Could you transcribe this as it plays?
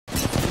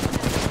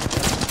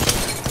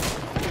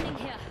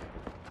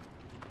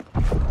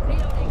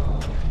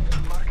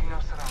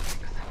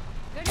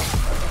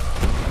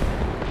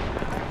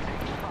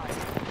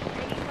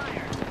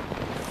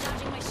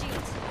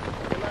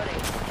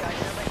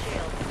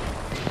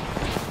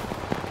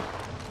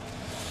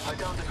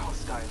down the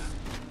hostile.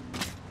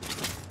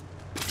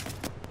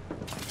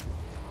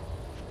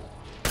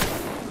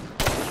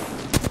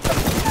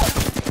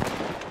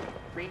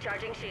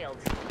 Recharging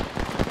shields.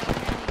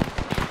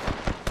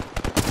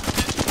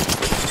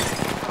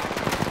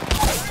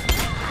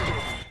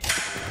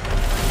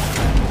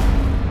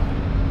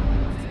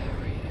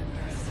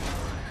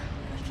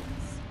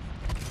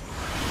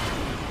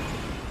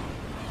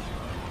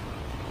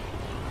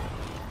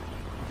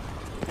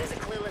 There's a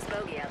clueless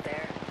bogey out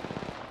there.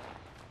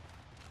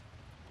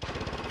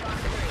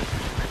 Fox 3,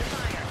 under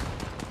fire.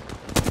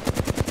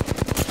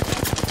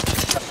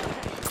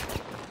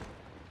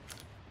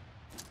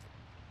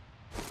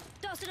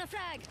 Tossing a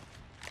frag.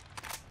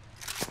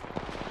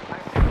 I'm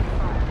taking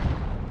fire.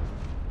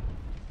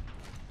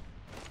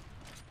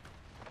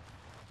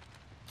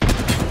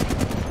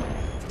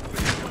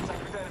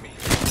 Contact with enemy.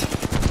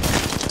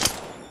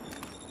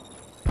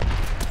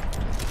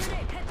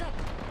 Grenade, heads up.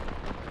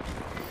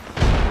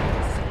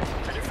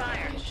 Under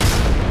fire.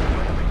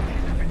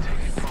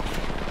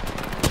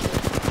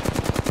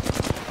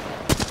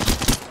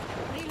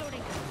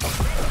 Reloading.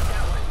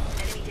 Got one.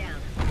 Enemy down.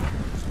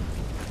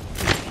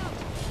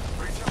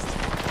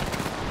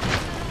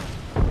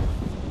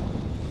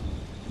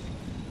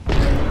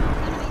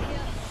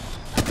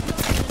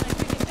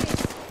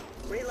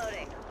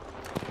 Reloading.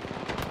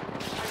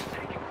 I'm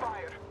taking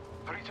fire.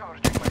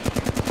 Recharging my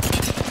shield.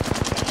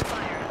 Taking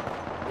fire.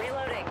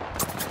 Reloading.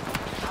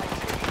 I'm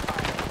taking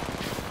fire.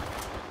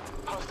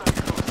 Hostile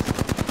close.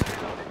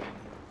 Reloading.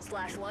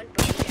 /1,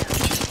 bogey down.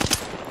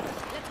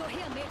 Let's go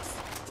here, mates.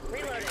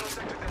 Reloading.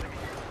 Contact with enemy.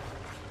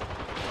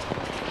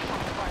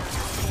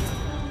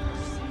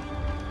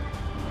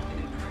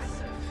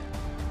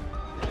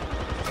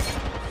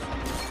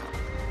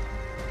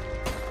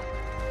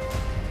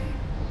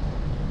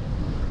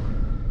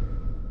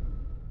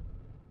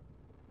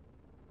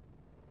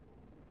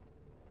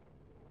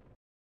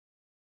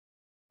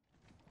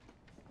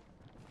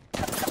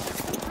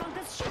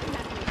 Broncos shooting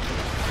at me.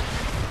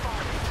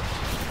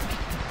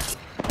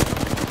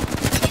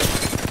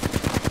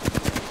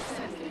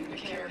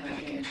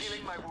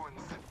 Healing my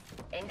wounds.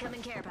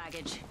 Incoming care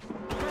package.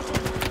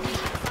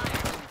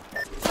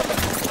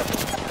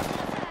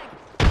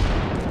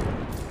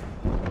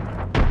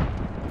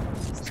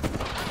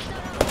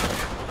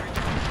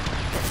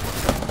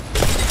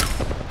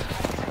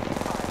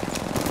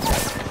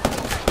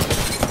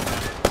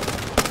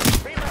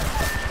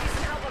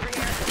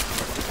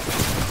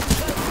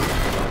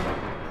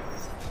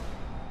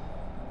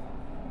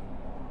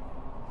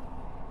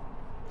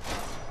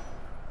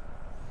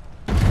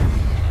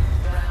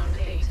 Round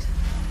 8.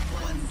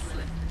 One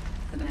slip,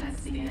 and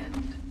that's the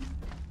end.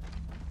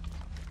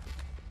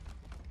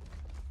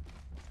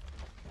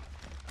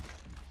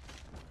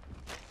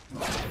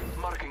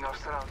 Marking our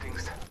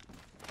surroundings.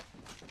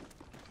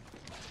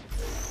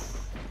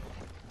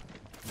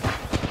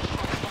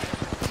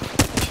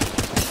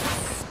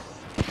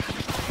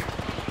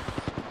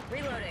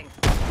 Reloading.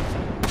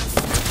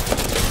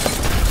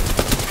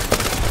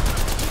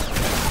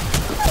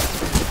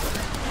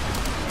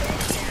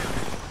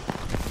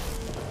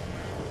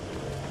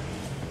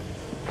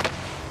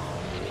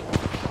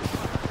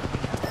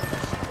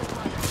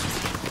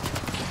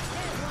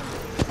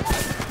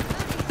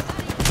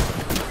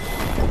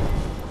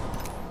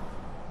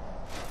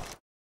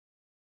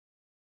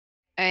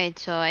 Alright,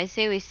 so I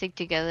say we stick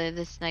together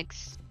this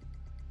next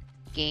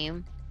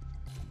game.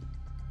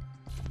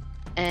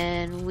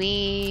 And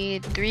we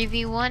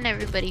 3v1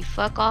 everybody.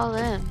 Fuck all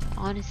them,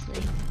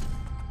 honestly.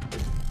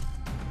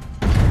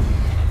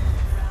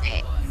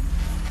 Hey,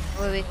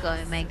 where we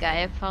going, my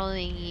guy? I'm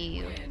following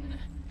you.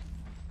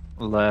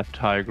 Left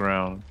high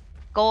ground.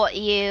 Got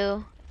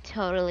you.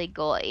 Totally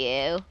got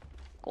you.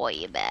 Got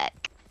you back.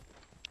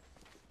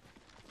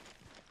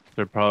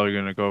 They're probably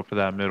gonna go for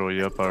that middle.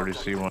 Yep, I already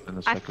see one in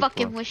the I second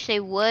fucking floor. wish they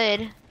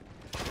would.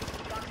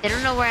 They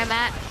don't know where I'm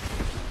at.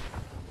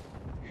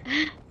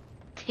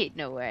 They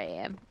know where I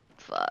am.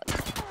 Fuck.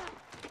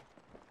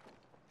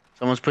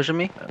 Someone's pushing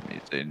me. That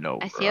means they know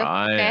I see where you.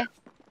 I Okay. am.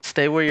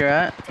 Stay where you're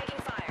at. Taking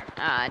fire.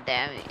 Ah,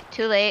 damn it.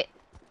 Too late.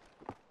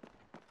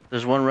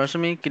 There's one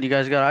rushing me. Can you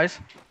guys got eyes?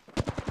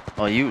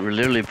 Oh, you were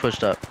literally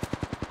pushed up.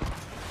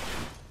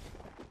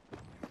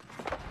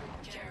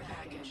 Care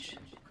package.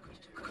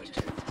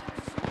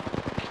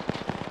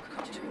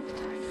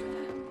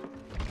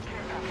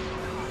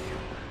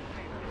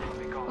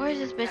 Where's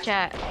this bitch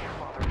at?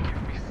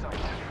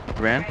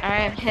 Ran.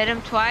 Alright, hit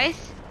him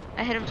twice.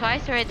 I hit him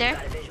twice right there.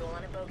 Got a visual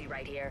on a bogey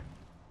right here.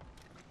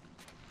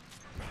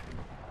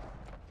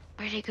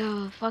 Where'd he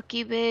go? Fuck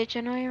you, bitch.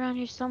 I know you're around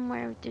here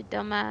somewhere with your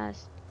dumb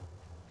ass.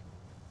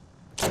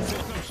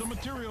 Some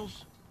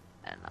materials.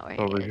 I don't know where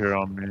Over he is. here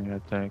on me, I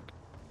think.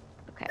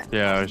 Okay.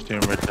 Yeah, I see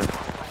him right there.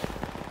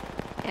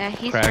 Yeah,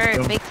 he's Cracked hurt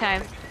him. big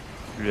time.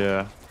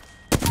 Yeah.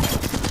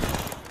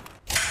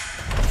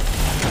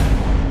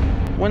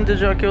 When did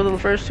y'all kill the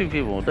first two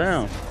people?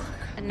 Damn.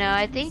 No,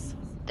 I think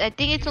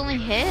it's only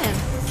him.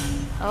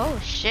 Oh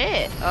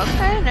shit.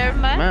 Okay, never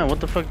mind. Man, what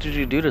the fuck did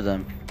you do to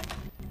them?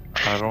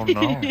 I don't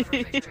know.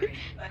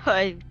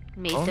 I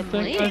Make don't them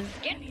think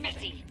leave. Get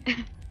messy. I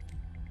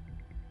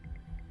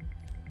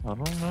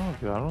don't know,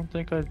 dude. I don't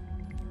think I.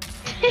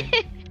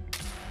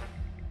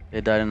 They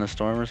died in the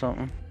storm or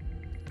something.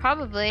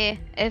 Probably.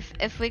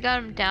 If we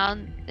got them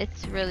down,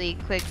 it's really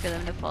quick for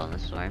them to fall in the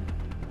storm.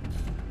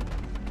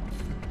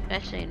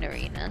 Especially in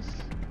arenas.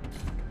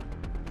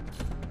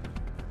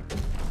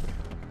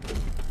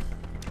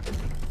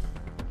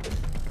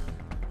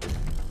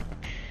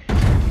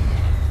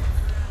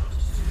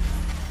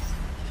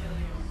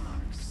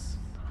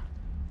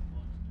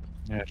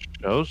 Yeah, it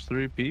shows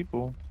 3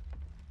 people.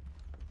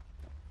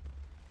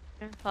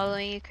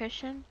 Following you,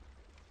 Christian.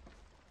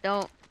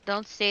 Don't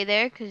stay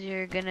there because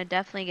you're gonna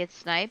definitely get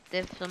sniped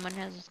if someone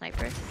has a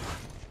sniper.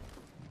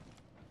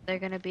 They're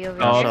gonna be over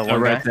Oh, here. so they're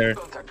one right guy. there.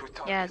 Contact with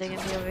Yeah, targets. they're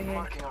gonna be over here.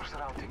 Marking our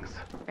surroundings.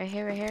 Right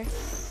here, right here.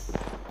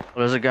 Oh,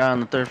 there's a guy on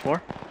the 3rd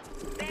floor.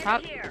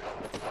 Top.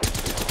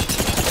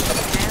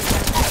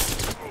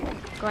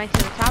 Going to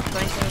the top,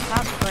 going to the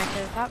top, going to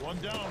the top. One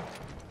down.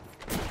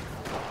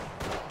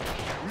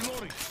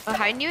 Reloading.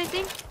 Behind you, I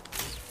think.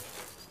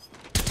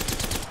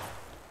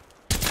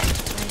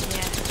 Where's he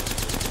at?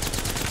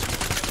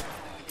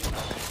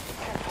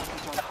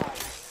 Voltage on high.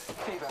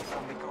 Favor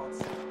from the gods.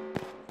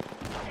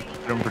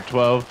 Hit him for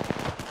 12.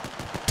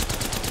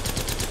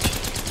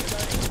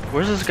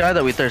 Where's this guy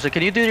that we thirsted?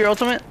 Can you do your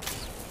ultimate?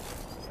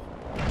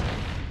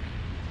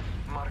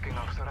 Marking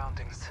our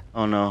surroundings.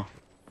 Oh no.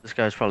 This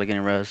guy's probably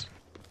getting rezzed.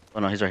 Oh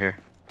no, he's right here.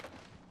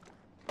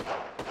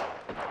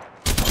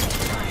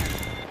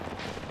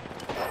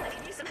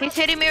 He's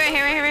hitting me right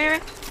here, right here,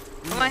 right here.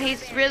 Come on,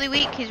 he's really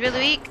weak. He's really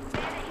weak.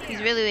 He's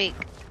really weak.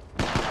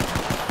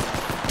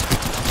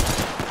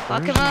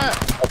 Fuck him up.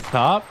 Up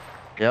top?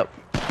 Yep.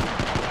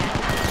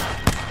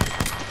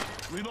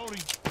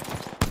 Reloading.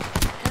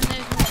 And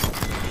there's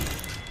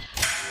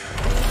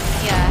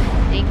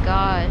yeah, thank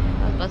God.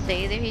 I was about to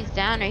say either he's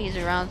down or he's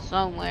around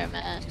somewhere,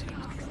 man.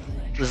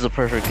 This is the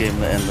perfect game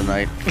to end the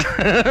night.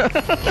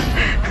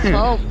 Let's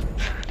hope.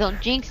 Don't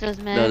jinx us,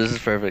 man. No, this is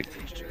perfect.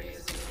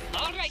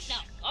 All right now,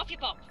 off you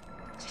pop.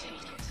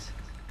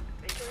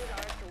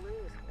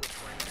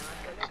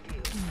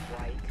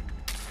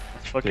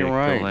 That's fucking Take the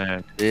right,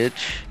 land.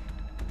 bitch.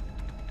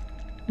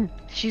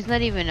 She's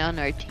not even on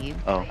our team.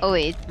 Oh. Oh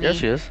wait, it's me. Yes,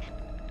 she is.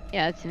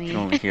 Yeah, it's me. You can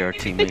only hear our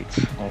teammates.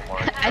 Oh my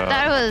I god.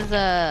 thought it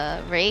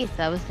was Wraith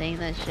that was saying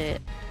that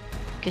shit.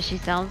 Cause she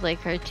sounds like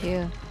her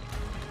too.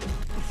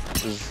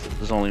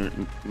 There's only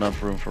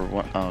enough room for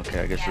one. Oh, okay,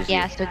 I guess this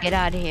Yeah, is so get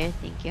out of here,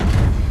 thank you.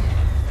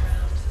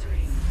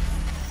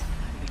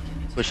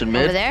 pushing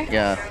mid. Over there?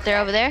 Yeah. They're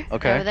over there.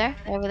 Okay. They're over there.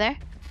 They're over there.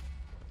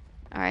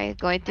 All right,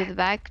 going through the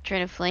back,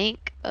 trying to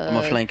flank. I'm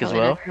a flank as probably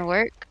well. Not gonna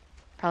work.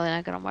 Probably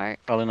not gonna work.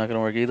 Probably not gonna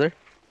work either.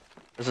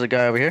 This is a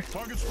guy over here.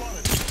 Target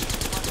spotted.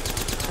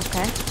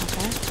 Okay.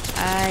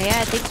 Okay. Yeah,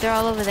 I think they're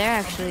all over there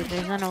actually.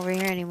 There's none over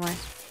here anymore.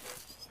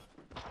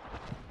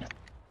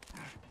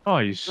 Oh,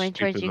 you Going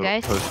towards stupid you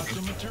little guys. pussy.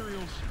 Some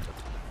materials.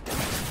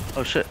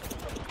 Oh shit.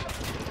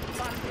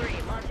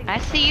 I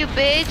see you,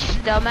 bitch,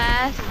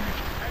 dumbass.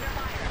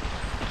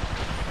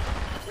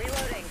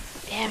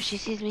 Damn, she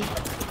sees me.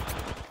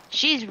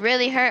 She's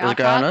really hurt. There's a On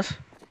guy on top. us.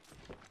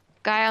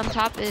 Guy on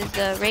top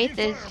is Wraith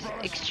is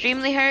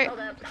extremely hurt.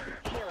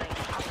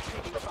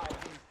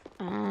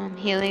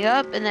 Healing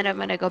up, and then I'm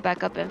gonna go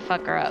back up and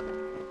fuck her up.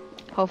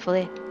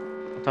 Hopefully.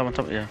 On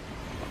top, yeah.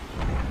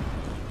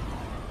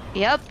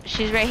 Yep,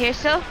 she's right here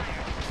still.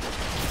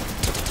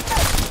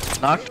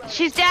 Knocked.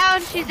 She's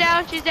down. She's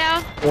down. She's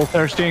down. Well,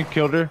 thirsty,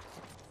 killed her.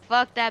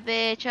 Fuck that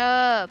bitch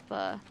up.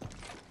 Alright,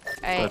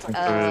 That's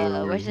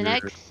incredible. where's the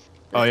next?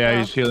 Oh yeah,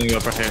 Let's he's healing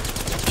up right here.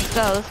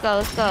 go. Let's go.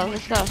 Let's go.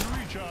 Let's go.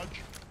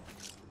 Recharge.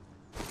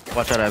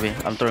 Watch out, Abby.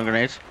 I'm throwing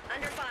grenades.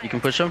 You can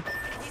push him.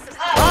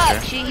 Fuck,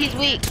 Okay. he's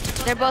weak.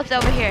 They're both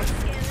over here.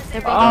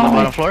 They're both On the over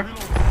bottom floor.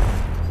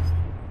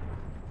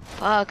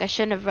 Fuck, I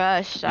shouldn't have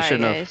rushed. Sorry,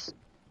 shouldn't have. guys.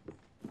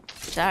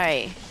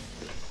 Sorry.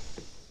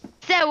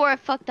 Said we're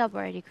fucked up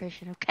already,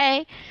 Christian,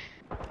 okay?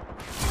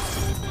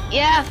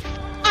 Yeah,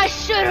 I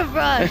should have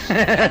rushed. I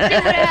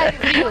did what I had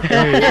to do.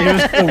 Hey, it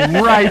was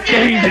the right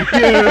thing to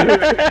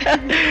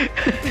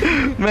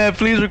do. Man,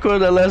 please record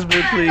that last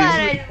bit, I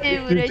please.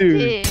 did what I Dude.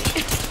 did.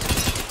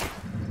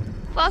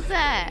 Fuck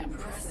that.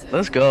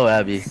 Let's go,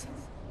 Abby.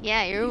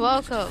 Yeah, you're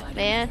welcome,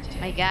 man.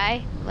 My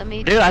guy. Let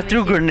me. Dude, I let me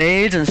threw see.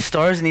 grenades and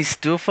stars and he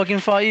still fucking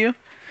fought you?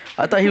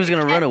 I thought he was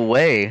gonna run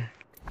away.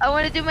 I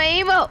want to do my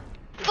emo.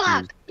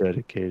 Fuck. He's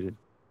dedicated.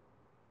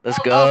 Let's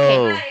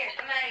go.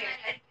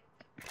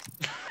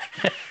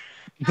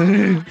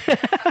 Okay.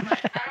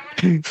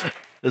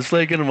 Let's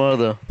play again tomorrow,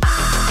 though.